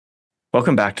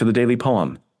Welcome back to the Daily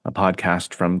Poem, a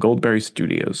podcast from Goldberry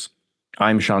Studios.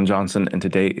 I'm Sean Johnson, and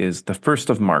today is the 1st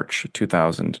of March,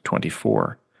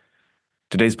 2024.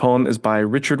 Today's poem is by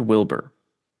Richard Wilbur,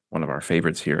 one of our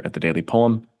favorites here at the Daily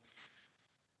Poem.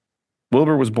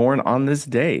 Wilbur was born on this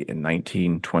day in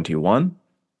 1921.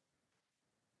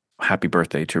 Happy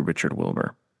birthday to Richard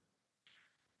Wilbur.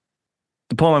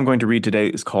 The poem I'm going to read today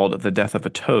is called The Death of a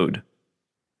Toad.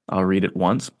 I'll read it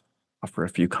once, offer a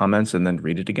few comments, and then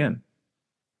read it again.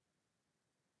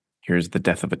 Here's The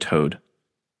Death of a Toad.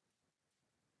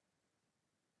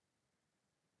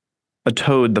 A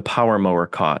toad the power mower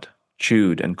caught,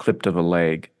 chewed and clipped of a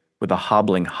leg, with a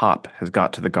hobbling hop has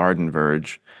got to the garden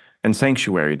verge, and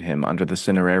sanctuaried him under the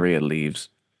cineraria leaves,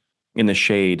 in the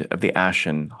shade of the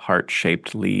ashen,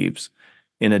 heart-shaped leaves,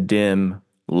 in a dim,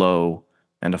 low,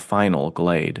 and a final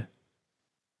glade.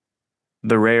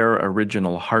 The rare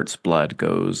original heart's blood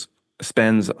goes,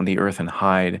 spends on the earthen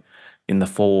hide, in the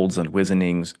folds and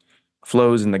wizenings,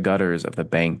 flows in the gutters of the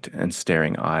banked and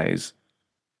staring eyes.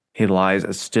 He lies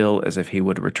as still as if he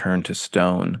would return to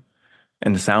stone,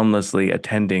 and soundlessly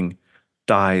attending,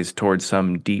 dies toward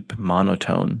some deep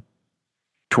monotone,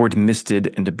 toward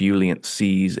misted and ebullient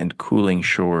seas and cooling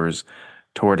shores,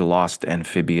 toward lost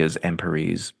amphibia's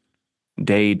emperies.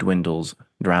 Day dwindles,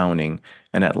 drowning,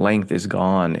 and at length is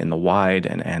gone in the wide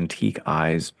and antique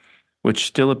eyes, which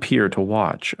still appear to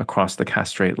watch across the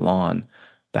castrate lawn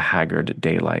the haggard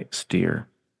daylight steer.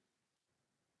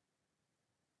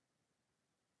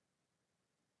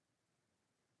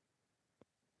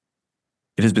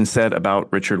 It has been said about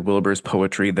Richard Wilbur's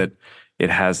poetry that it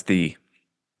has the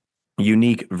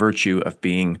unique virtue of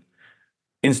being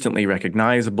instantly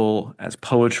recognizable as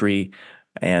poetry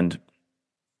and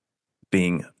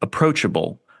being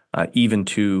approachable even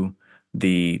to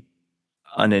the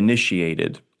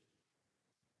uninitiated,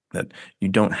 that you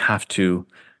don't have to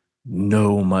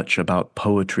know much about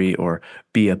poetry or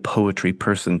be a poetry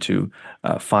person to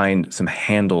find some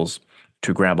handles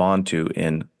to grab onto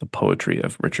in the poetry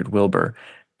of Richard Wilbur.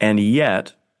 And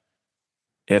yet,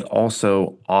 it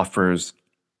also offers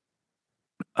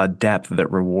a depth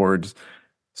that rewards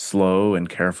slow and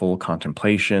careful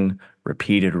contemplation,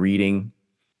 repeated reading.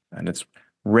 And it's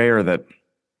rare that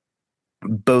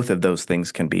both of those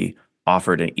things can be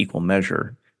offered in equal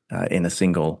measure in a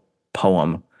single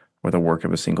poem or the work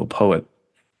of a single poet.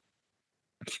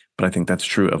 But I think that's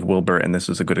true of Wilbur, and this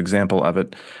is a good example of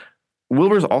it.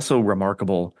 Wilbur's also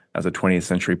remarkable as a 20th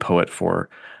century poet for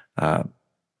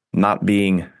not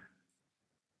being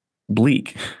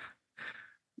bleak.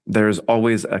 There's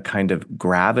always a kind of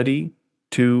gravity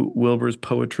to Wilbur's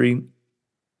poetry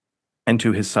and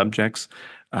to his subjects,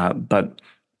 but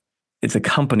it's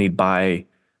accompanied by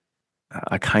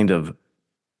a kind of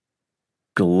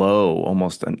glow,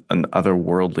 almost an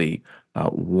otherworldly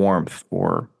warmth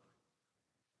or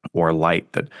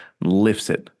light that lifts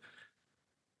it.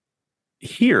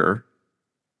 Here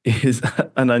is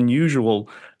an unusual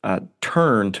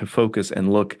turn to focus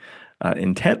and look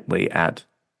intently at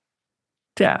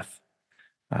death,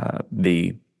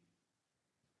 the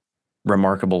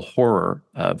remarkable horror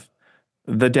of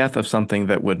the death of something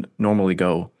that would normally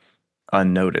go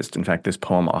unnoticed. In fact, this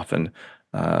poem often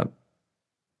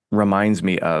reminds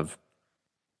me of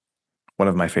one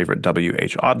of my favorite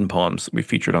W.H. Auden poems we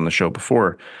featured on the show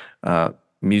before,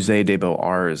 Musée des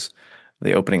Beaux-Arts.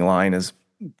 The opening line is,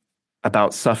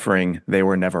 "About suffering, they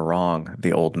were never wrong,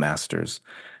 the old masters."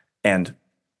 And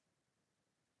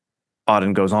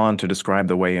Auden goes on to describe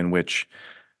the way in which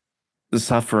the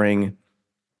suffering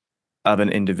of an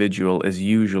individual is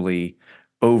usually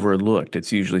overlooked.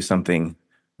 It's usually something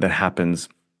that happens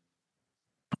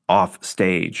off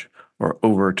stage or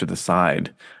over to the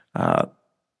side.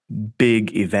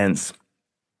 Big events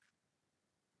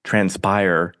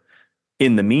transpire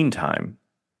in the meantime,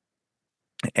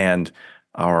 and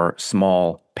our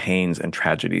small pains and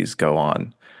tragedies go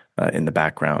on in the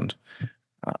background,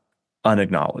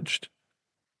 unacknowledged.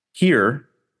 Here,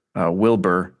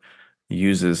 Wilbur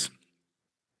uses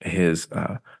his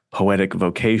poetic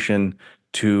vocation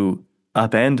to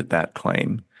upend that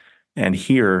claim. And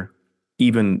here,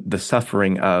 even the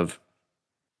suffering of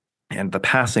and the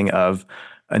passing of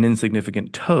an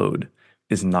insignificant toad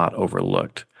is not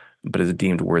overlooked, but is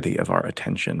deemed worthy of our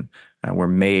attention. We're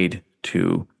made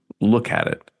to look at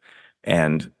it.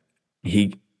 And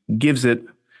he gives it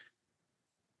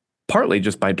partly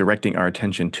just by directing our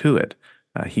attention to it.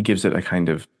 He gives it a kind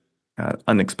of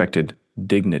unexpected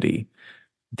dignity.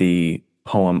 The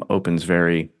poem opens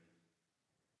very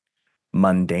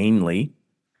mundanely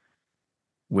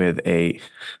with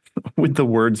with the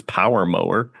words power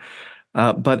mower,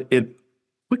 but it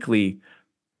quickly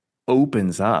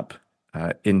opens up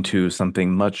into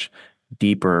something much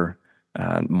deeper,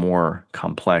 more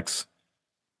complex,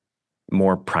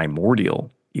 more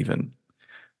primordial, even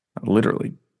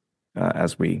literally,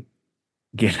 as we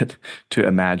get to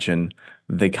imagine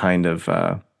the kind of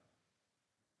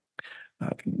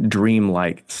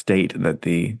dreamlike state that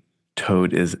the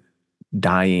toad is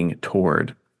dying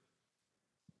toward,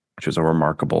 which is a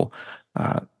remarkable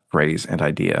phrase and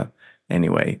idea.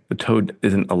 Anyway, the toad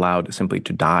isn't allowed simply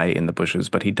to die in the bushes,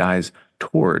 but he dies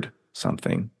toward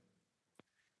something.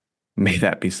 May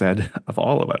that be said of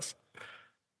all of us.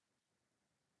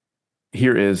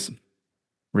 Here is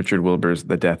Richard Wilbur's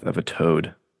The Death of a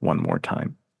Toad one more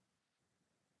time.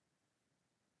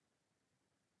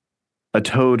 A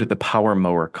toad the power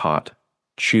mower caught,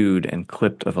 chewed and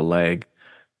clipped of a leg,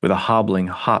 with a hobbling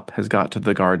hop has got to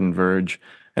the garden verge,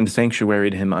 and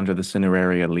sanctuaried him under the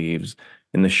cineraria leaves,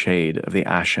 in the shade of the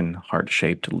ashen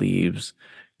heart-shaped leaves,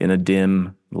 in a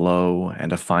dim, low,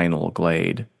 and a final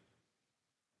glade.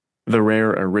 The rare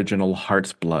original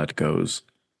heart's blood goes,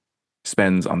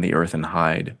 spends on the earthen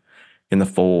hide, in the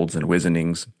folds and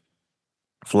wizenings,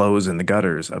 flows in the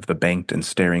gutters of the banked and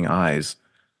staring eyes.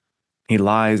 He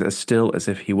lies as still as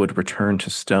if he would return to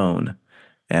stone,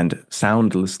 and,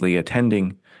 soundlessly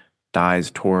attending,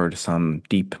 dies toward some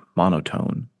deep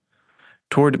monotone,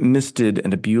 toward misted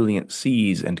and ebullient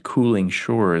seas and cooling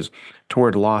shores,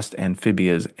 toward lost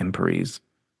amphibia's emperies.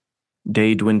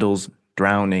 Day dwindles,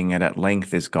 drowning, and at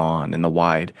length is gone in the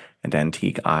wide and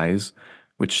antique eyes,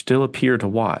 which still appear to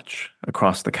watch,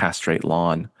 across the castrate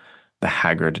lawn, the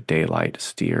haggard daylight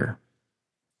steer.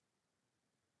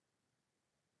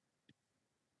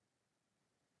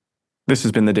 This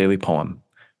has been the Daily Poem.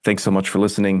 Thanks so much for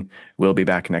listening. We'll be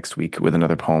back next week with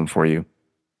another poem for you.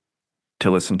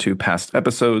 To listen to past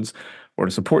episodes or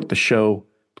to support the show,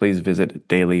 please visit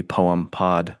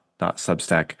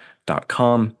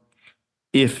dailypoempod.substack.com.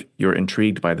 If you're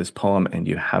intrigued by this poem and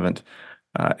you haven't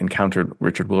encountered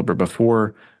Richard Wilbur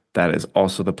before, that is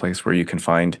also the place where you can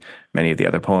find many of the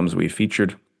other poems we've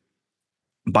featured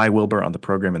by Wilbur on the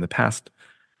program in the past.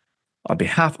 On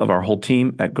behalf of our whole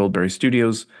team at Goldberry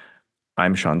Studios,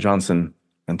 I'm Sean Johnson.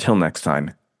 Until next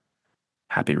time,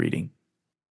 happy reading.